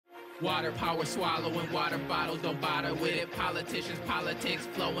Water power swallowing, water bottles don't bother with it. Politicians, politics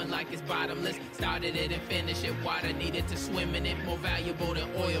flowing like it's bottomless. Started it and finished it. Water needed to swim in it. More valuable than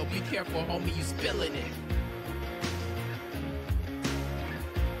oil. Be careful, homie, you spilling it.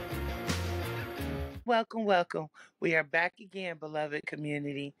 Welcome, welcome. We are back again, beloved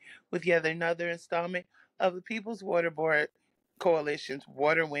community, with yet another installment of the People's Water Board Coalition's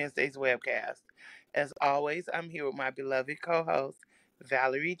Water Wednesdays webcast. As always, I'm here with my beloved co-host,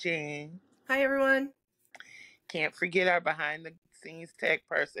 Valerie Jean. Hi, everyone. Can't forget our behind-the-scenes tech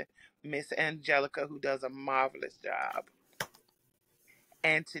person, Miss Angelica, who does a marvelous job.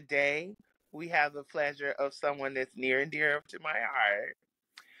 And today, we have the pleasure of someone that's near and dear to my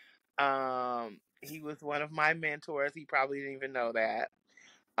heart. He was one of my mentors. He probably didn't even know that.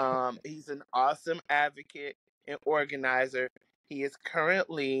 He's an awesome advocate and organizer. He is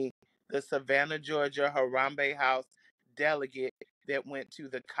currently the Savanna Georgia Harambee House delegate that went to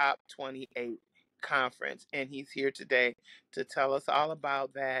the COP28 conference. And he's here today to tell us all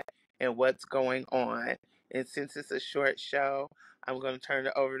about that and what's going on. And since it's a short show, I'm going to turn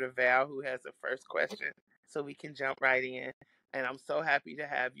it over to Val, who has the first question, so we can jump right in. And I'm so happy to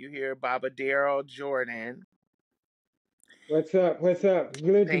have you here, Baba Darryl Jordan. What's up? What's up?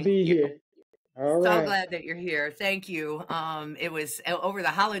 Good to be here. All right. So glad that you're here. Thank you. It was over the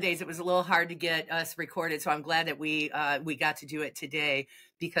holidays. It was a little hard to get us recorded, so I'm glad that we got to do it today,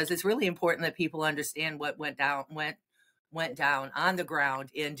 because it's really important that people understand what went down on the ground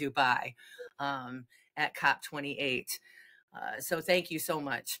in Dubai at COP28. So thank you so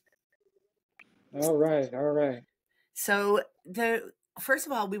much. All right. So first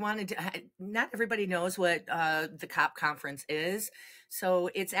of all, we wanted to, not everybody knows what the COP conference is. So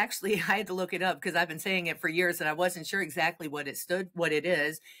it's actually, I had to look it up because I've been saying it for years and I wasn't sure exactly what it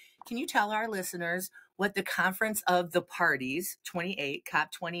is. Can you tell our listeners what the Conference of the Parties 28,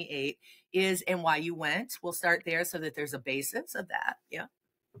 COP 28 is and why you went? We'll start there so that there's a basis of that. Yeah.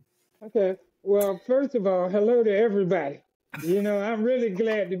 Okay. Well, first of all, hello to everybody. You know, I'm really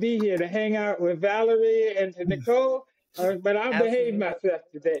glad to be here to hang out with Valerie and to Nicole. But I'll behave myself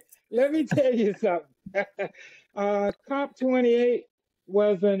today. Let me tell you something. COP28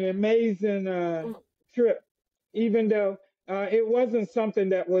 was an amazing trip, even though it wasn't something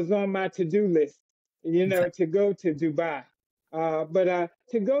that was on my to-do list, you know, to go to Dubai. But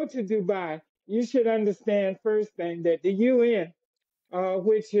to go to Dubai, you should understand first thing that the UN,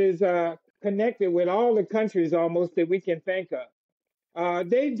 which is connected with all the countries almost that we can think of,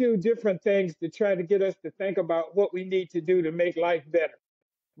 they do different things to try to get us to think about what we need to do to make life better.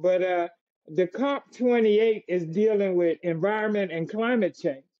 But the COP28 is dealing with environment and climate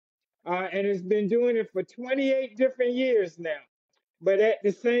change. And it's been doing it for 28 different years now. But at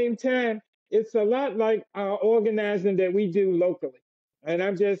the same time, it's a lot like our organizing that we do locally. And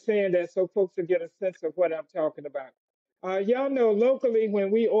I'm just saying that so folks will get a sense of what I'm talking about. Y'all know locally when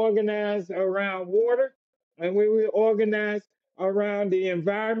we organize around water and when we organize around the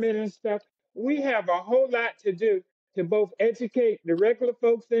environment and stuff, we have a whole lot to do to both educate the regular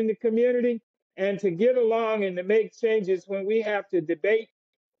folks in the community and to get along and to make changes when we have to debate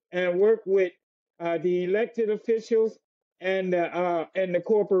and work with the elected officials and the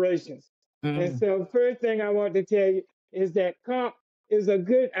corporations. Mm-hmm. And so the first thing I want to tell you is that COP is a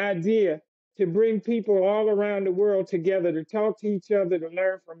good idea to bring people all around the world together to talk to each other, to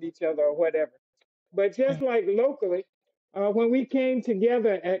learn from each other or whatever. But just like locally, when we came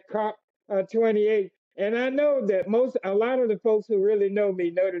together at COP 28, and I know that a lot of the folks who really know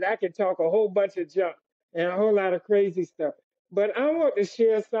me know that I can talk a whole bunch of junk and a whole lot of crazy stuff. But I want to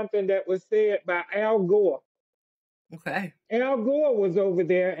share something that was said by Al Gore. Okay. Al Gore was over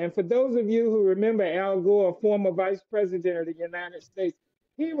there. And for those of you who remember Al Gore, former vice president of the United States,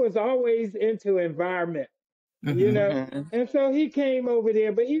 he was always into environment, you know. And so he came over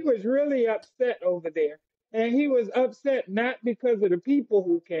there, but he was really upset over there. And he was upset not because of the people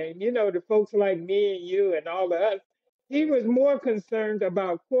who came, you know, the folks like me and you and all of us. He was more concerned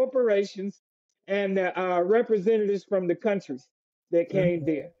about corporations and representatives from the countries that came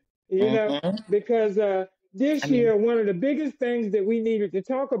there, you know, because this year, one of the biggest things that we needed to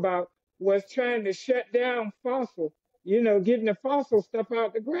talk about was trying to shut down fossil, you know, getting the fossil stuff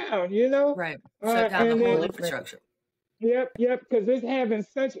out the ground, you know. Right. Shut down the whole infrastructure. Yep, because it's having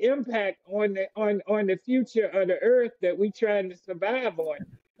such impact on the future of the earth that we trying to survive on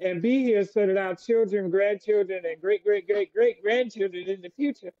and be here so that our children, grandchildren, and great grandchildren in the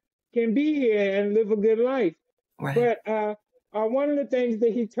future can be here and live a good life. Right. But one of the things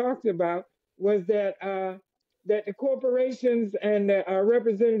that he talked about was that the corporations and the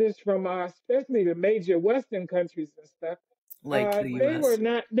representatives from especially the major Western countries and stuff like the they were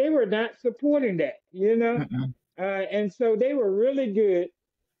U.S. not supporting that, you know, Mm-mm. and so they were really good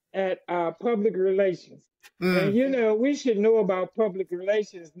at public relations. And Mm, you know, we should know about public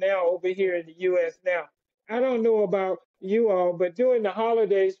relations now over here in the U.S. Now, I don't know about you all, but during the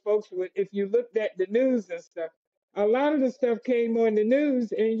holidays, folks, if you looked at the news and stuff, a lot of the stuff came on the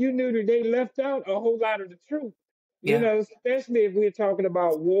news, and you knew that they left out a whole lot of the truth. You yeah. know, especially if we're talking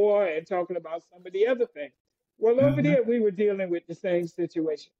about war and talking about some of the other things. Well, over Hmm. there, we were dealing with the same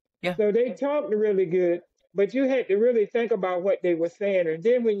situation. Yeah. So they talked really good, but you had to really think about what they were saying. And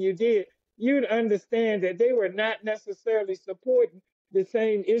then when you did, you'd understand that they were not necessarily supporting the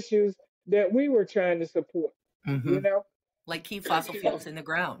same issues that we were trying to support, Hmm. you know? Like keep fossil fuels in the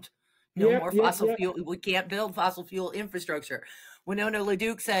ground. No Yep, more yep, fossil yep. fuel. We can't build fossil fuel infrastructure. Winona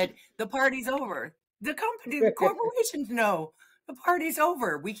LaDuke said the party's over. The corporations know the party's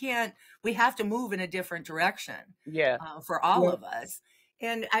over. We can't. We have to move in a different direction Yeah. for all Yep. of us.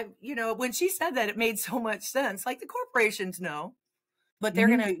 And when she said that, it made so much sense. Like the corporations know, but they're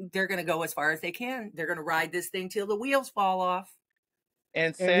Hmm. gonna go as far as they can. They're gonna ride this thing till the wheels fall off.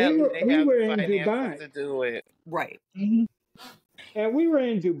 And And we sadly, were they we have were the in finances Dubai. to do it. Right. Mhm. And we were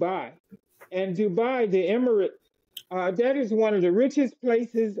in Dubai. And Dubai, the Emirate, that is one of the richest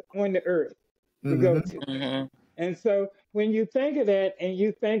places on the earth to go Hmm. to. Hmm. And so when you think of that and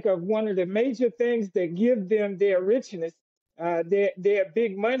you think of one of the major things that give them their richness, their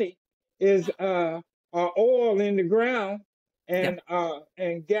big money is oil in the ground Yeah.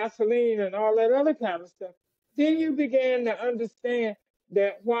 and gasoline and all that other kind of stuff. Then you began to understand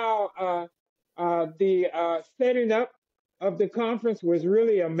that while the setting up of the conference was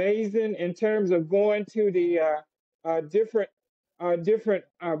really amazing in terms of going to the different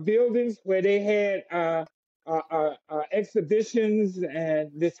buildings where they had exhibitions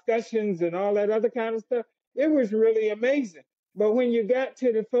and discussions and all that other kind of stuff. It was really amazing. But when you got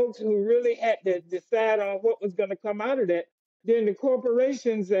to the folks who really had to decide on what was going to come out of that, then the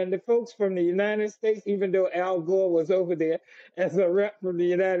corporations and the folks from the United States, even though Al Gore was over there as a rep from the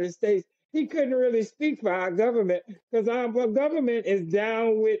United States, he couldn't really speak for our government because our government is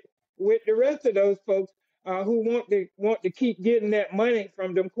down with the rest of those folks who want to keep getting that money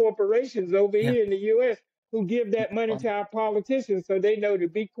from them corporations over Yeah. here in the U.S. who give that money to our politicians so they know to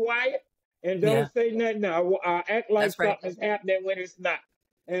be quiet and Yeah. don't say nothing. Act like That's right. something's happening when it's not.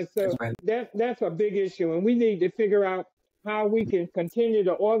 And That's so right. that's a big issue, and we need to figure out how we can continue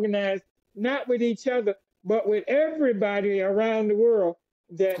to organize, not with each other, but with everybody around the world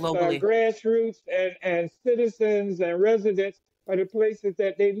that's Globally. grassroots and citizens and residents of the places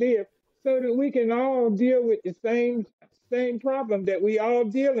that they live, so that we can all deal with the same problem that we all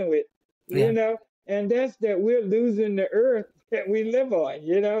dealing with, Yeah. you know, and that's that we're losing the earth that we live on.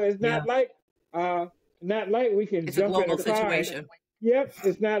 You know, it's Yeah. not like we can It's a jump in global a car. situation. Yep,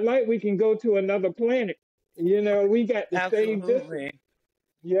 it's not like we can go to another planet. You know, we got to save this one. Absolutely.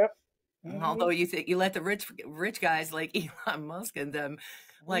 Yep. Hmm. Although you think you let the rich guys like Elon Musk and them,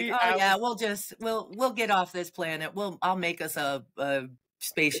 like, We, oh I yeah, was, we'll get off this planet. I'll make us a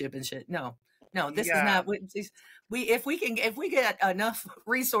spaceship and shit. No, this is yeah, not. If we get enough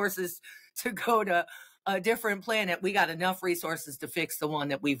resources to go to a different planet, we got enough resources to fix the one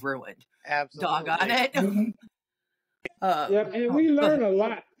that we've ruined. Doggone absolutely. it. Hmm. Yep, and we Go learn ahead. a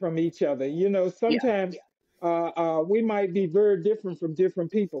lot from each other. You know, Yeah. sometimes we might be very different from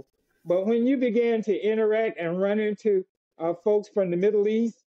different people, but when you begin to interact and run into folks from the Middle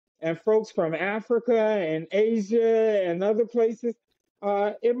East and folks from Africa and Asia and other places,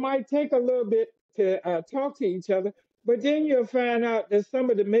 it might take a little bit to talk to each other, but then you'll find out that some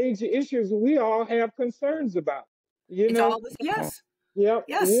of the major issues we all have concerns about. You It's know, all this. Yes. yep,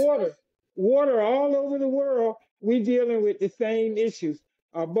 Yes. water all over the world. We dealing with the same issues.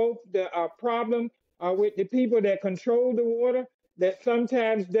 Both the problem with the people that control the water that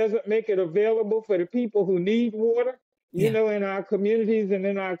sometimes doesn't make it available for the people who need water. You Yeah. know, in our communities and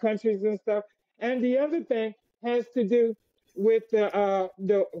in our countries and stuff. And the other thing has to do with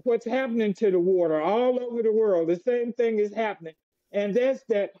the what's happening to the water all over the world. The same thing is happening, and that's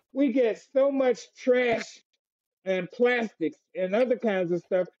that we get so much trash and plastics and other kinds of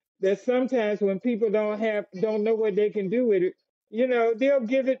stuff that sometimes when people don't know what they can do with it, you know, they'll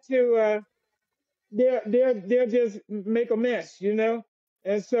give it to they'll just make a mess, you know.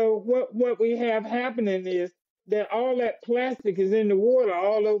 And so what we have happening is that all that plastic is in the water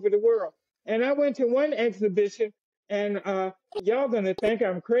all over the world. And I went to one exhibition, and y'all gonna think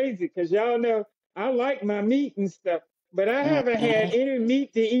I'm crazy because y'all know I like my meat and stuff, but I haven't had Hmm. any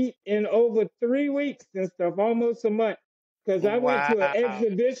meat to eat in over 3 weeks and stuff, almost a month, because I went to an Wow.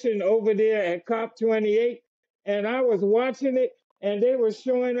 exhibition over there at COP 28, And I was watching it, and they were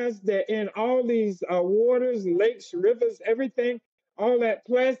showing us that in all these waters, lakes, rivers, everything, all that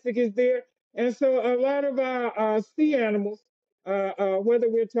plastic is there. And so a lot of our sea animals, whether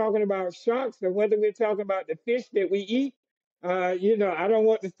we're talking about sharks or whether we're talking about the fish that we eat, I don't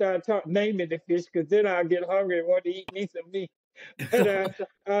want to start naming the fish because then I'll get hungry and want to eat me some meat. But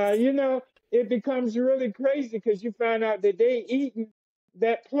it becomes really crazy because you find out that they eating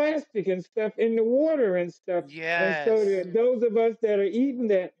that plastic and stuff in the water and stuff. And so Yes. those of us that are eating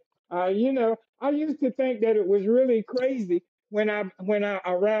that, I used to think that it was really crazy when I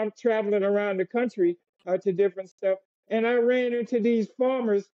around traveling around the country to different stuff, and I ran into these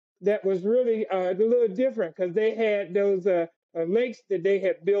farmers that was really a little different because they had those lakes that they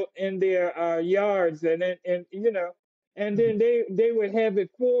had built in their yards, and then they would have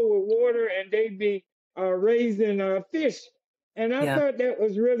it full with water, and they'd be raising fish. And I Yeah. thought that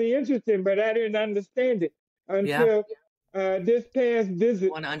was really interesting, but I didn't understand it Yeah. until this past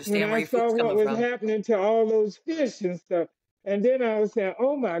visit Want to when understand where I your saw food's what coming was from. happening to all those fish and stuff. And then I was saying,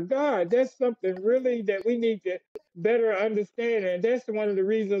 oh my God, that's something really that we need to better understand. And that's one of the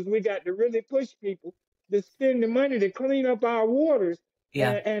reasons we got to really push people to spend the money to clean up our waters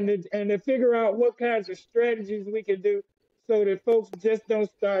Yeah. and to figure out what kinds of strategies we can do so that folks just don't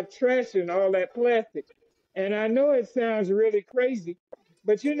start trashing all that plastic. And I know it sounds really crazy,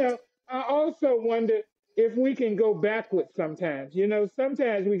 but I also wonder if we can go backwards sometimes.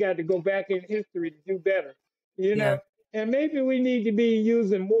 Sometimes we got to go back in history to do better, you Yeah. know, and maybe we need to be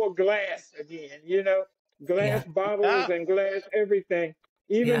using more glass again, Yeah. glass bottles Yeah. and glass everything,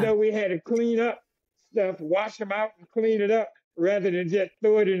 even Yeah. though we had to clean up stuff, wash them out and clean it up rather than just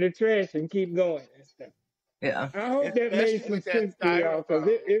throw it in the trash and keep going and stuff. Yeah. I hope that made Especially some with that sense to y'all because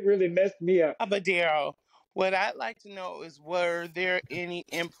styrofoam. it really messed me up. But Darryl, what I'd like to know is, were there any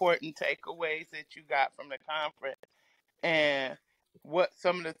important takeaways that you got from the conference, and what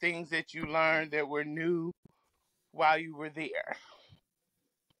some of the things that you learned that were new while you were there?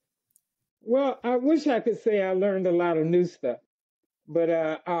 Well, I wish I could say I learned a lot of new stuff.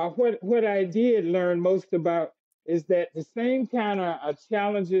 But what I did learn most about is that the same kind of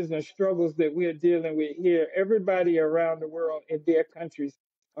challenges and struggles that we're dealing with here, everybody around the world in their countries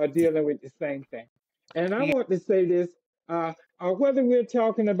are dealing with the same thing. And I Yeah. want to say this: whether we're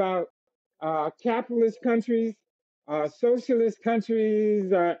talking about capitalist countries, socialist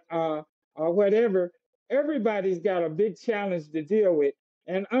countries, or whatever, everybody's got a big challenge to deal with.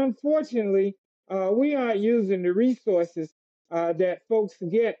 And unfortunately, we aren't using the resources that folks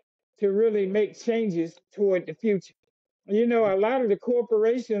get to really make changes toward the future. A lot of the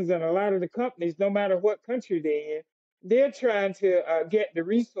corporations and a lot of the companies, no matter what country they're in, they're trying to get the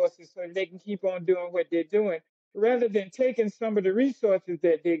resources so they can keep on doing what they're doing, rather than taking some of the resources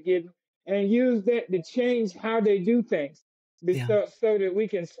that they're getting and use that to change how they do things, Yeah. so that we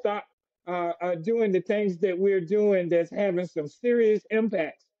can stop doing the things that we're doing that's having some serious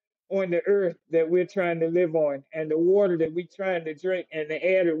impacts on the earth that we're trying to live on, and the water that we're trying to drink, and the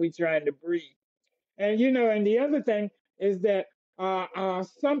air that we're trying to breathe. And the other thing is that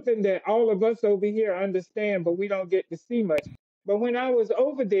something that all of us over here understand, but we don't get to see much. But when I was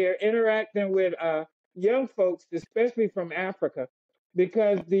over there interacting with young folks, especially from Africa,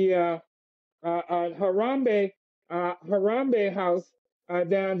 because the Harambee House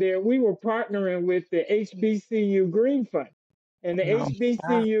down there, we were partnering with the HBCU Green Fund, and the No.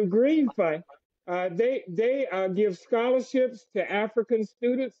 HBCU Green Fund, they give scholarships to African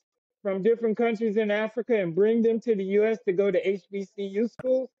students from different countries in Africa and bring them to the U.S. to go to HBCU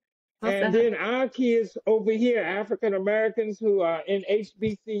schools. Love And that. then our kids over here, African Americans who are in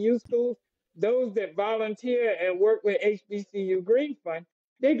HBCU schools, those that volunteer and work with HBCU Green Fund,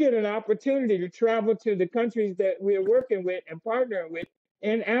 they get an opportunity to travel to the countries that we're working with and partnering with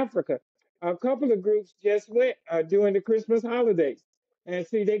in Africa. A couple of groups just went during the Christmas holidays. And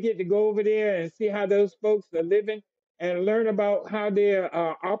see, they get to go over there and see how those folks are living and learn about how they're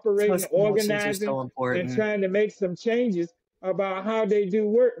Those operating, connections are organizing, so and important. trying to make some changes about how they do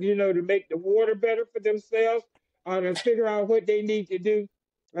work, to make the water better for themselves, or to figure out what they need to do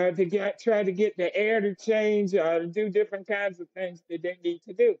try to get the air to change, to do different kinds of things that they need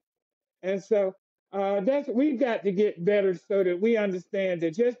to do. And so that's we've got to get better so that we understand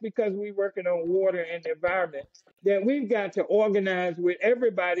that just because we're working on water and the environment, that we've got to organize with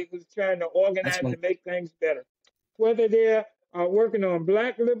everybody who's trying to That's organize right. to make things better. Whether they're working on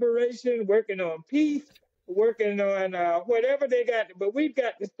Black liberation, working on peace, working on whatever they got, but we've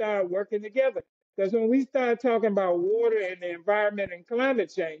got to start working together. Because when we start talking about water and the environment and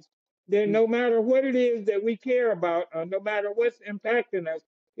climate change, then no matter what it is that we care about, no matter what's impacting us,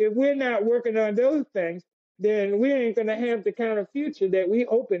 if we're not working on those things, then we ain't gonna have the kind of future that we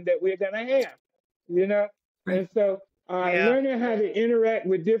hoping that we're gonna have, you know. Right. And so Yeah. learning how to interact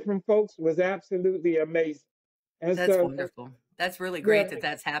with different folks was absolutely amazing. And That's so wonderful. That's really great yeah, that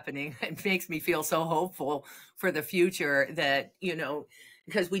that's happening. It makes me feel so hopeful for the future that,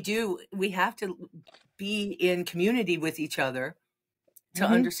 because we have to be in community with each other to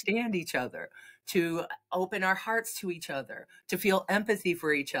hmm understand each other, to open our hearts to each other, to feel empathy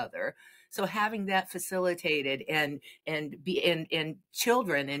for each other. So having that facilitated and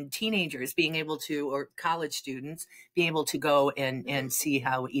children and teenagers being able to, or college students being able to go and see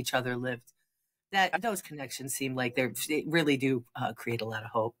how each other lived, that those connections seem like they really do create a lot of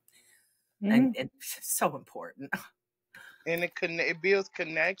hope, hmm and so important. And it builds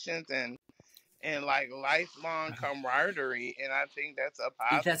connections and like lifelong camaraderie, and I think that's a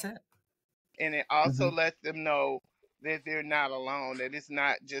positive. That's it. And it also Hmm. lets them know that they're not alone. That it's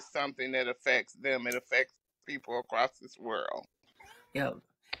not just something that affects them; it affects people across this world. Yeah.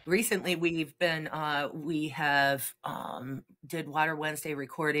 Recently, we have did Water Wednesday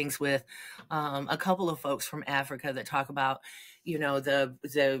recordings with a couple of folks from Africa that talk about,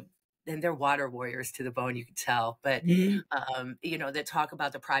 the and they're water warriors to the bone, you can tell, but hmm that talk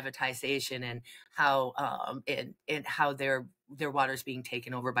about the privatization and how and how their water is being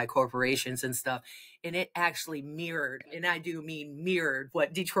taken over by corporations and stuff, and it actually mirrored, and I do mean mirrored,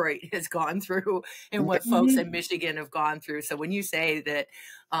 what Detroit has gone through and what folks in Michigan have gone through. So when you say that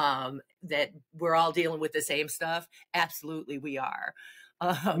we're all dealing with the same stuff, absolutely we are.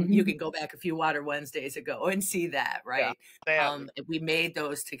 You hmm can go back a few Water Wednesdays ago and see that, Yeah, right? sadly. We made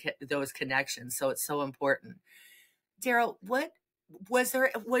those connections, so it's so important. Darryl, what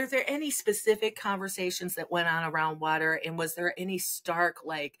were there any specific conversations that went on around water, and was there any stark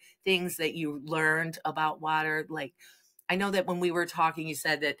like things that you learned about water? Like, I know that when we were talking, you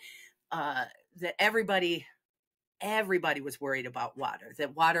said that uh, that everybody was worried about water.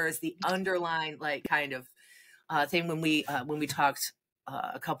 That water is the underlying like kind of thing when we talked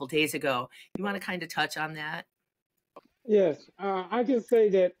a couple days ago. You want to kind of touch on that? Yes, I can say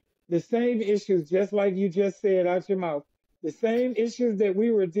that the same issues, just like you just said out your mouth, the same issues that we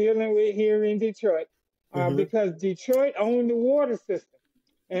were dealing with here in Detroit, Hmm. because Detroit owned the water system.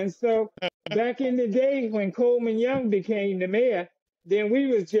 And so back in the day when Coleman Young became the mayor, then we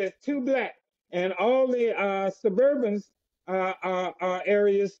was just two black, and all the suburbans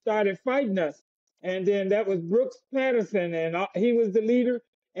areas started fighting us. And then that was Brooks Patterson, and he was the leader,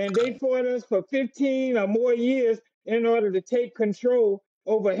 and they fought us for 15 or more years in order to take control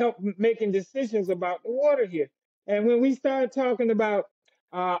over help making decisions about the water here. And when we started talking about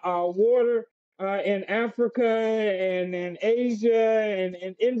water in Africa and in Asia and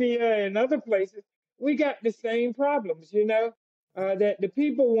in India and other places, we got the same problems, that the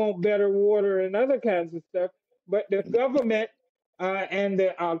people want better water and other kinds of stuff, but the government and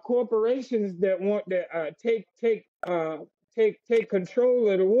the corporations that want to take control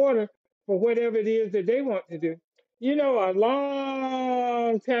of the water for whatever it is that they want to do. A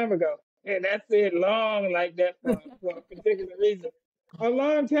long time ago, and I said long like that for a particular reason. A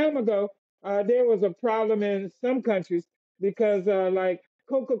long time ago, there was a problem in some countries because, like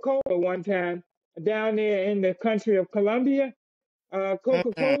Coca-Cola, one time down there in the country of Colombia, Mhm.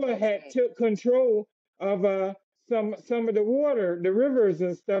 Coca-Cola had took control of some of the water, the rivers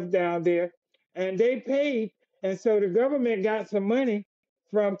and stuff down there, and they paid, and so the government got some money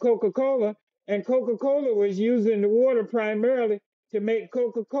from Coca-Cola, and Coca-Cola was using the water primarily to make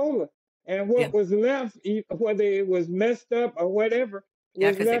Coca-Cola, and Yeah, what was left, whether it was messed up or whatever, yeah,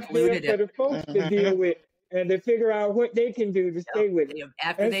 was because they left there polluted for it. the folks to deal Mhm. with and to figure out what they can do to Yep. stay with it.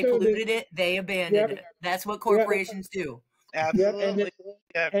 After And they so polluted it, they abandoned yep, it. That's what yep, corporations do. yep, and Absolutely.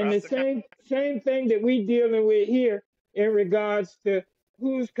 Yeah, and across the the country. same thing that we dealing with here in regards to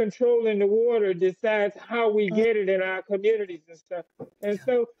who's controlling the water decides how we get it in our communities and stuff. And Yeah,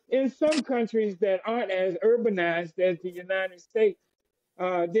 so in some countries that aren't as urbanized as the United States,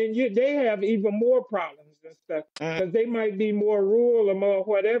 then they have even more problems and stuff Mhm. because they might be more rural or more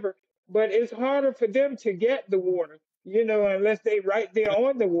whatever. But it's harder for them to get the water, unless they right there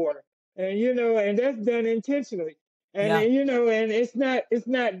on the water, and that's done intentionally. And yeah, and it's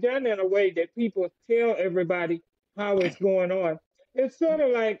not done in a way that people tell everybody how it's going on. It's sort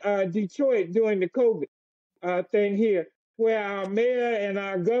of like Detroit during the COVID thing here, where our mayor and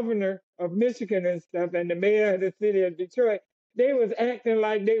our governor of Michigan and stuff, and the mayor of the city of Detroit, they was acting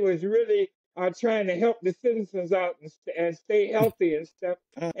like they was really trying to help the citizens out and stay healthy and stuff.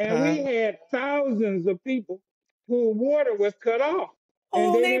 And we Mhm. had thousands of people whose water was cut off. and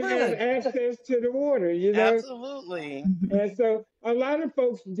Whole they didn't have neighborhood. access to the water, Absolutely. And so a lot of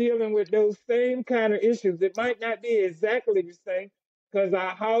folks dealing with those same kind of issues. It might not be exactly the same because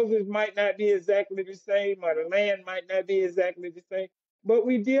our houses might not be exactly the same or the land might not be exactly the same, but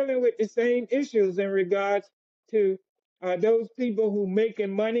we're dealing with the same issues in regards to those people who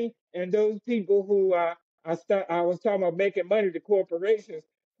making money and those people who I was talking about making money to corporations,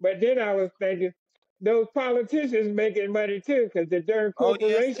 but then I was thinking those politicians making money too because the darn Oh,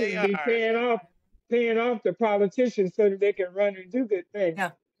 yes, they corporations be are. paying off the politicians so that they can run and do good things. Yeah.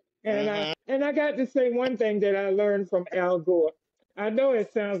 Hmm. And I got to say one thing that I learned from Al Gore. I know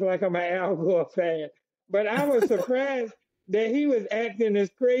it sounds like I'm an Al Gore fan, but I was surprised that he was acting as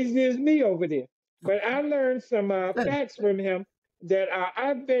crazy as me over there. But I learned some Good. facts from him that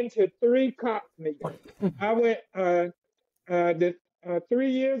I've been to 3 COP meetings. I went 3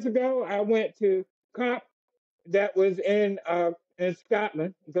 years ago. I went to COP that was in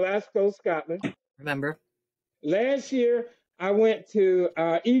Scotland, Glasgow, Scotland. Remember? Last year, I went to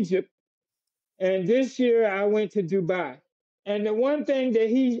Egypt, and this year I went to Dubai. And the one thing that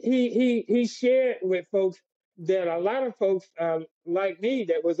he shared with folks that a lot of folks like me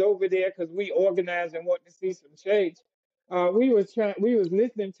that was over there because we organized and wanted to see some change. We was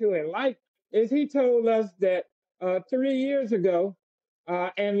listening to and like is he told us that 3 years ago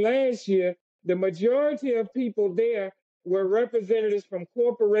and last year the majority of people there were representatives from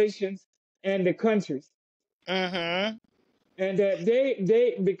corporations and the countries, Hmm. and that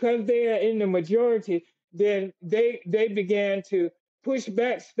they because they are in the majority, then they began to push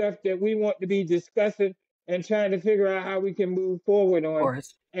back stuff that we want to be discussing and trying to figure out how we can move forward Of on.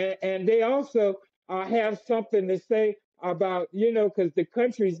 course. And they also have something to say about because the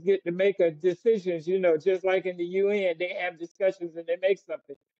countries get to make a decisions, just like in the UN they have discussions and they make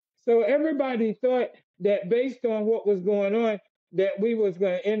something. So everybody thought that based on what was going on that we was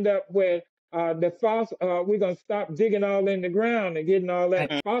going to end up with the fossil, we're gonna stop digging all in the ground and getting all that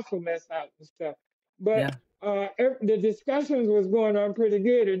Right. fossil mess out and stuff. But Yeah. the discussions was going on pretty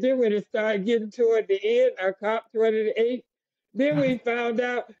good, and then when it started getting toward the end, our COP 28, then we found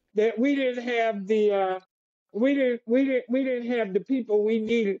out that we didn't have we didn't have the people we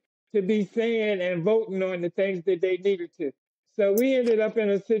needed to be saying and voting on the things that they needed to. So we ended up in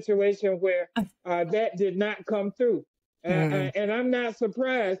a situation where that did not come through, Mm, and I'm not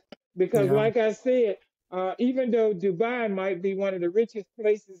surprised because, yeah. like I said, even though Dubai might be one of the richest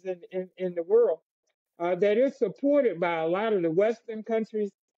places in the world, that is supported by a lot of the Western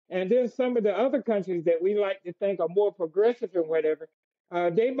countries, and then some of the other countries that we like to think are more progressive and whatever,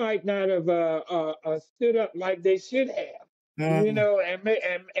 they might not have stood up like they should have,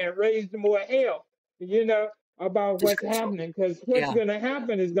 Mm, and raised more hell, you know, about what's disgraceful. happening, because what's Yeah. going to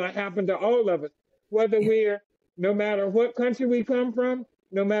happen is going to happen to all of us, whether Yeah. no matter what country we come from,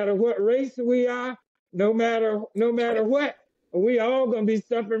 no matter what race we are, no matter what, we all gonna be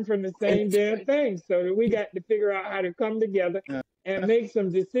suffering from the same damn thing. So that we got to figure out how to come together and make some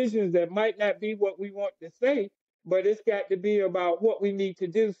decisions that might not be what we want to say, but it's got to be about what we need to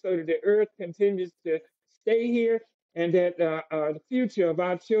do so that the earth continues to stay here and that the future of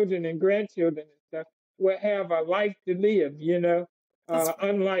our children and grandchildren and stuff will have a life to live, That's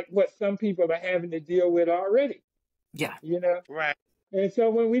unlike what some people are having to deal with already, yeah. you know. Right. And so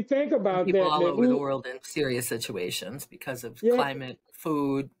when we think And about people that, all over the world in serious situations because of yeah, climate,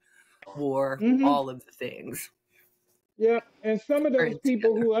 food, war, mm-hmm. all of the things. Yeah, and some of those Buried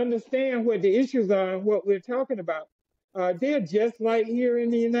people together. who understand what the issues are and what we're talking about, they're just like here in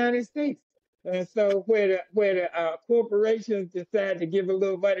the United States. And so where the corporations decide to give a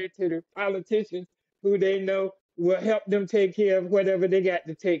little money to the politicians who they know will help them take care of whatever they got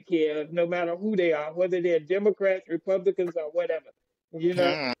to take care of, no matter who they are, whether they're Democrats, Republicans, or whatever, you know.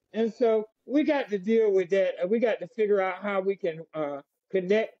 Mm. And so we got to deal with that. We got to figure out how we can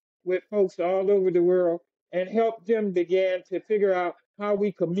connect with folks all over the world and help them begin to figure out how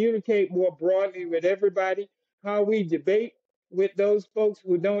we communicate more broadly with everybody, how we debate with those folks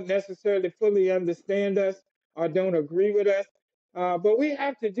who don't necessarily fully understand us or don't agree with us. But we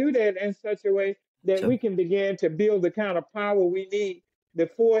have to do that in such a way that So, we can begin to build the kind of power we need to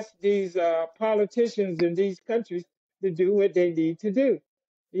force these politicians in these countries to do what they need to do.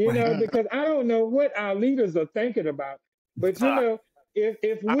 right. Mm. Because I don't know what our leaders are thinking about, but Uh,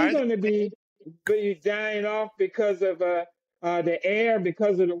 if we're are going to be dying off because of the air,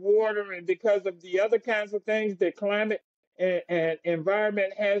 because of the water, and because of the other kinds of things that climate and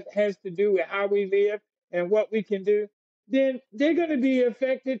environment has to do with how we live and what we can do, then they're going to be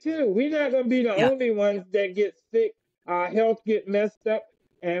affected too. We're not going to be the Yeah. only ones that get sick, our health get messed up,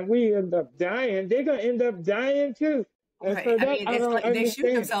 and we end up dying. They're going to end up dying too. And Right. so I that mean, I it's don't like they shoot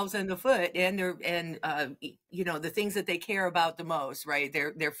understand. themselves in the foot, and you know, the things that they care about the most, right?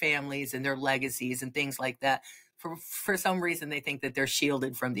 Their families and their legacies and things like that. For some reason, they think that they're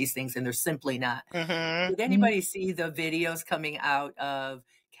shielded from these things, and they're simply not. Mm-hmm. Did anybody see the videos coming out of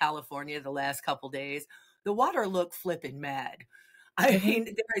California the last couple days? The water looked flipping mad. I Mm-hmm.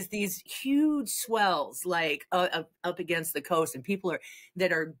 mean, there's these huge swells like up against the coast, and people are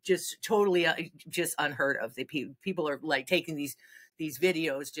that are just totally just unheard of. People are like taking these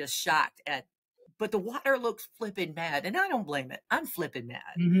videos, just shocked at. But the water looks flipping mad, and I don't blame it. I'm flipping mad,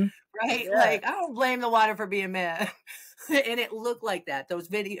 Mm-hmm. right? Yeah. Like I don't blame the water for being mad. And it looked like that.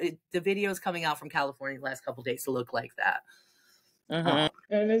 The videos coming out from California the last couple of days look like that. Mm-hmm.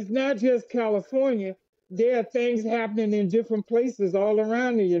 And it's not just California. There are things happening in different places all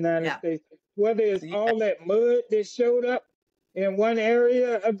around the United Yeah. States. Whether it's Yeah. all that mud that showed up in one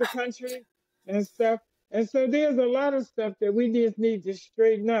area of the country and stuff. And so there's a lot of stuff that we just need to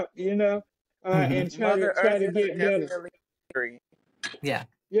straighten up, and try Mother Earth to is get better. definitely angry. Yeah.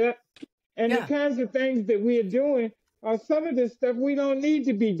 Yeah. And the Yeah. kinds of things that we are doing are some of the stuff we don't need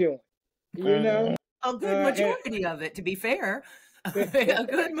to be doing, you know. A good And majority of it, to be fair. A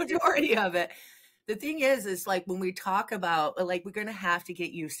good majority of it. The thing is like when we talk about, like, we're going to have to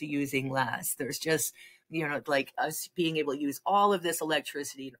get used to using less. There's just, like us being able to use all of this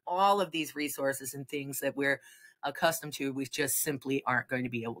electricity and all of these resources and things that we're accustomed to, we just simply aren't going to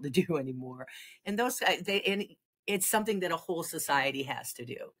be able to do anymore. And and it's something that a whole society has to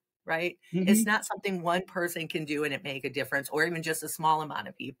do. Right? It's not something one person can do and it make a difference, or even just a small amount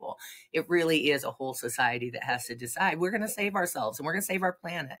of people. It really is a whole society that has to decide we're going to save ourselves and we're going to save our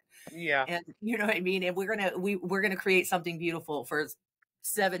planet. Yeah. And you know what I mean? And we're going to create something beautiful for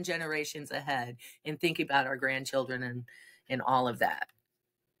 7 generations ahead, and think about our grandchildren and all of that.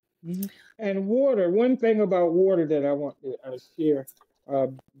 And water. One thing about water that I want to share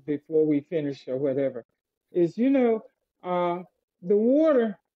before we finish or whatever is, the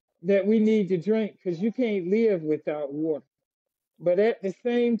water that we need to drink, because you can't live without water. But at the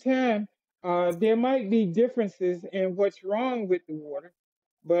same time, there might be differences in what's wrong with the water,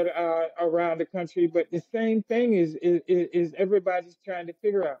 but around the country. But the same thing is everybody's trying to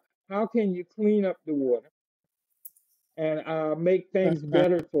figure out how can you clean up the water and make things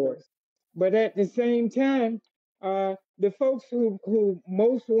better for us. But at the same time, the folks who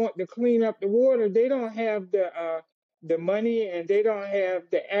most want to clean up the water, they don't have the money, and they don't have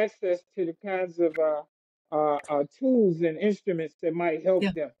the access to the kinds of tools and instruments that might help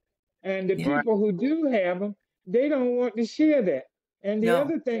Yeah. them. And the Yeah. Right. people who do have them, they don't want to share that. And the No.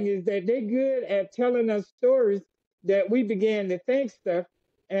 other thing is that they're good at telling us stories that we began to think stuff,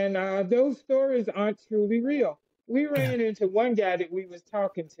 and those stories aren't truly real. We ran into one guy that we was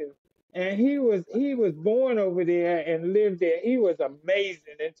talking to, and he was born over there and lived there. He was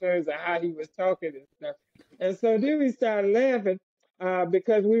amazing in terms of how he was talking and stuff. And so then we started laughing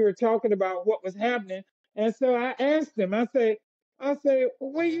because we were talking about what was happening. And so I asked him, I say,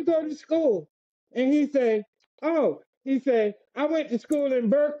 where you go to school? And he said, I went to school in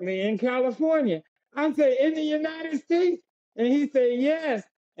Berkeley in California. I say, in the United States? And he said, yes.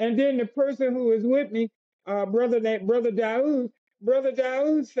 And then the person who was with me, brother Daoud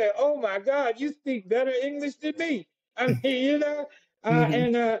said, "Oh my God, you speak better English than me." I mean,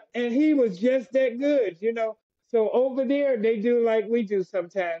 and he was just that good. So over there, they do like we do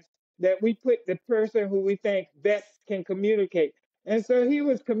sometimes, that we put the person who we think best can communicate. And so he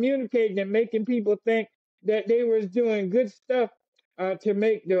was communicating and making people think that they was doing good stuff to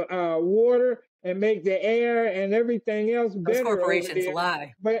make the water and make the air and everything else Those better over corporations there.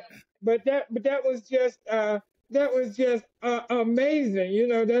 lie. But that was just amazing.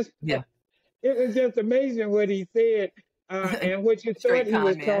 Yeah. It was just amazing what he said and what you thought Straight he con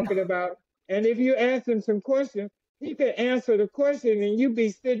was man. talking about. And if you ask him some questions, he could answer the question, and you'd be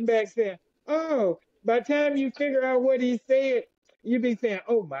sitting back saying, "Oh." By the time you figure out what he said, you'd be saying,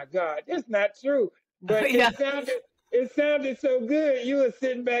 "Oh my God, that's not true." But Yeah. it sounded so good. You were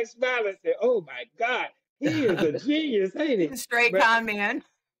sitting back smiling, saying, "Oh my God, he is a genius, ain't he?" Straight But con man.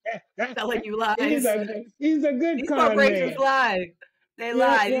 Telling you lies. he's a good These con corporations man. lie. They Yeah,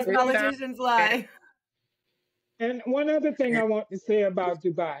 lie. yeah. These politicians lie. And one other thing I want to say about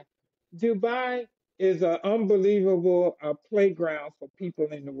Dubai. Dubai is an unbelievable playground for people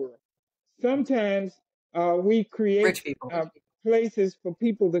in the world. Sometimes we create Rich people. places for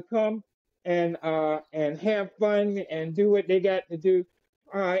people to come and have fun and do what they got to do.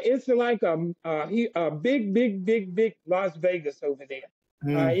 It's like a big Las Vegas over there.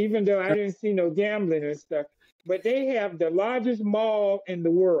 Even though I didn't see no gambling and stuff, but they have the largest mall in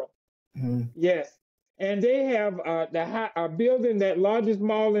the world. Yes. And they have a building that largest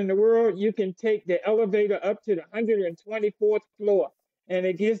mall in the world. You can take the elevator up to the 124th floor, and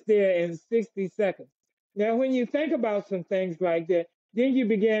it gets there in 60 seconds. Now, when you think about some things like that, then you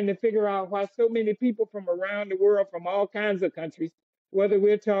begin to figure out why so many people from around the world, from all kinds of countries, whether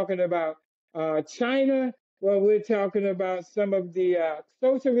we're talking about China, or we're talking about some of the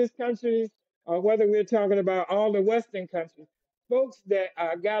socialist countries, or whether we're talking about all the Western countries, folks that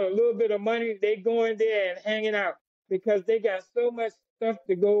got a little bit of money, they go in there and hanging out because they got so much stuff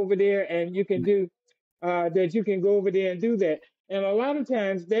to go over there, and you can do that. You can go over there and do that. And a lot of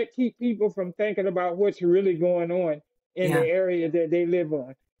times that keep people from thinking about what's really going on in the area that they live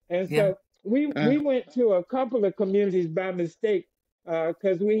on. And so we went to a couple of communities by mistake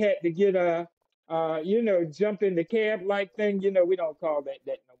because we had to get jump in the cab like thing. We don't call that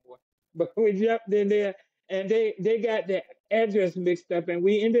no more. But we jumped in there, and they got the address mixed up, and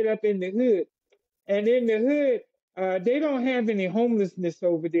we ended up in the hood. And in the hood, they don't have any homelessness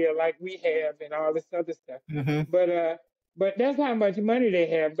over there like we have and all this other stuff. Mm-hmm. But that's how much money they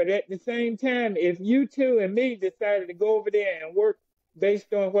have. But at the same time, if you two and me decided to go over there and work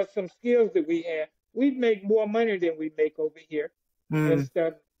based on what some skills that we have, we'd make more money than we make over here and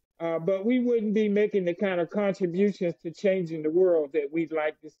stuff. But we wouldn't be making the kind of contributions to changing the world that we'd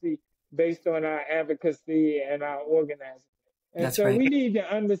like to see based on our advocacy and our organizing. And that's so right. We need to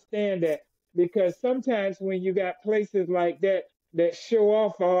understand that, because sometimes when you got places like that that show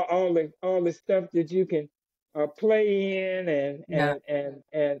off all the stuff that you can play in and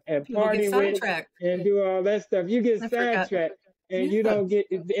party with and do all that stuff, you get sidetracked and you don't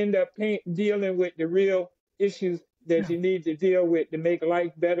end up dealing with the real issues that you need to deal with to make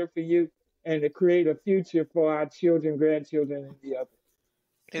life better for you and to create a future for our children, grandchildren, and the others.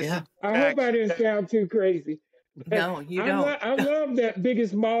 I hope I didn't sound too crazy. No, you don't. I love that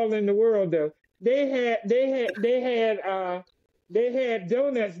biggest mall in the world, though. They had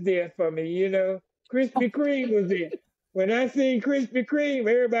donuts there for me. Krispy Kreme was there. When I seen Krispy Kreme,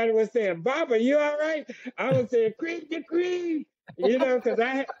 everybody was saying, "Baba, you all right?" I was saying, "Krispy Kreme," because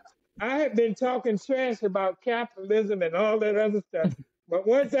I had been talking trash about capitalism and all that other stuff. But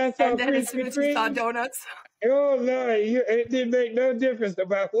once I saw Krispy Kreme, saw donuts. Oh Lord, it didn't make no difference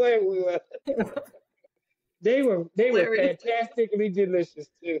about where we were. They were fantastically delicious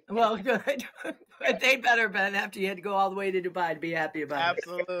too. Well, good. But they better been after you had to go all the way to Dubai to be happy about it.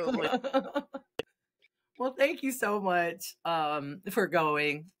 Absolutely. Well, thank you so much for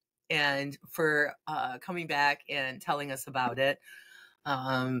going and for coming back and telling us about it,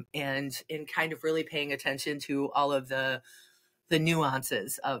 and kind of really paying attention to all of the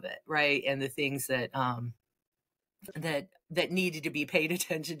nuances of it, right? And the things that that needed to be paid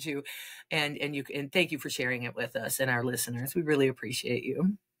attention to, and thank you for sharing it with us and our listeners. We really appreciate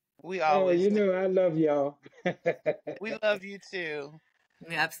you. We always I love y'all. We love you too.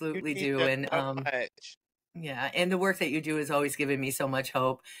 We absolutely do. And much. Yeah, and the work that you do has always given me so much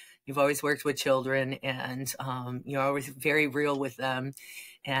hope. You've always worked with children, and you're always very real with them,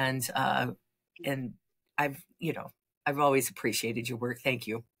 and I've always appreciated your work. Thank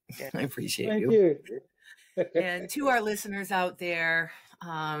you. Yeah. I appreciate Thank you. And to our listeners out there,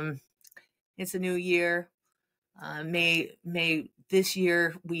 it's a new year. May this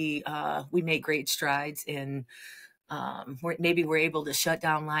year we made great strides in. Maybe we're able to shut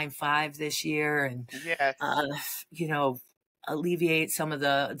down Line 5 this year, and alleviate some of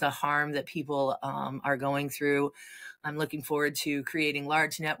the harm that people are going through. I'm looking forward to creating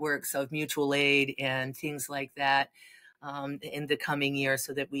large networks of mutual aid and things like that in the coming year,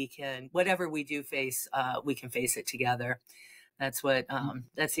 so that we can, whatever we do face, we can face it together. That's what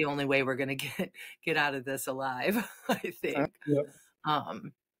that's the only way we're going to get out of this alive, I think. Yep.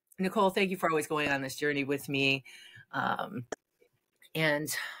 Nicole, thank you for always going on this journey with me. And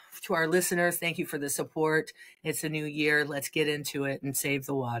to our listeners, thank you for the support. It's a new year. Let's get into it and save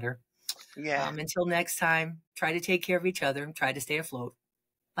the water. Yeah. Until next time, try to take care of each other and try to stay afloat.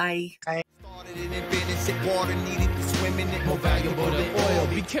 Bye. Started it and finished it. Water needed to swim in it. More valuable than oil.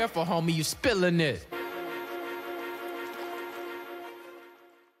 Be careful, homie, you spilling it.